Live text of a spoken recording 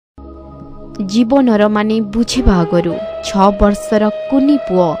जीवनर माने बुझिबा आगरु 6 वर्षर कुनी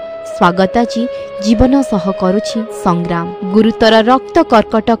पुओ स्वागत आज जीवन सह करुछि संग्राम। गुरुतर रक्त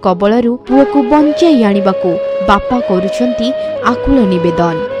कर्कट कबलरू पुओकु बंचाई आनिबाकू बापा करुछंती आकुल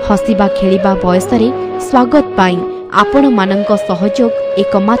निवेदन। हसिबा खेलिबा बयसरे स्वागत पाई आपण मानक सहयोग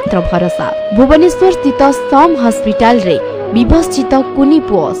एकमात्र भरोसा। भुवनेश्वर स्थित सम हॉस्पिटल रे विभजित कुनी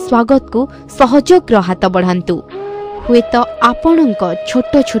पुओ स्वागत को सहयोग हाथ बढ़ांतु। हुए तो आपणक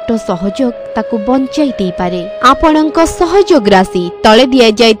छोट छोट सहयोग ताकू बंचाई दे पारे। आपणक सहयोग राशि तले दिया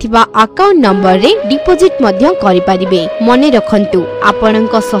जायथिबा अकाउंट नंबर रे डिपोजिट मध्य करि परिबे। मने रखंतु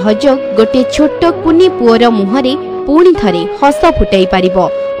आपणक सहयोग गोटे छोट कुनी पुओर मुहरे पुणी थरे हस फुटाई पारिबो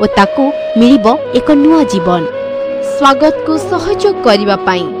ओ ताकू मिलिबो एक नुआ जीवन। स्वागत को सहयोग करिबा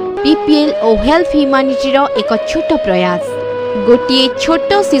पाई पीपीएल और हेल्थ ह्यूमैनिटी रो एक छोट प्रयास। गोटे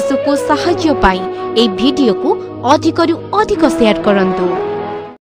छोट शिशु को साहाय्य पाई ए वीडियो को अधिकरु अधिक शेयर करंतु।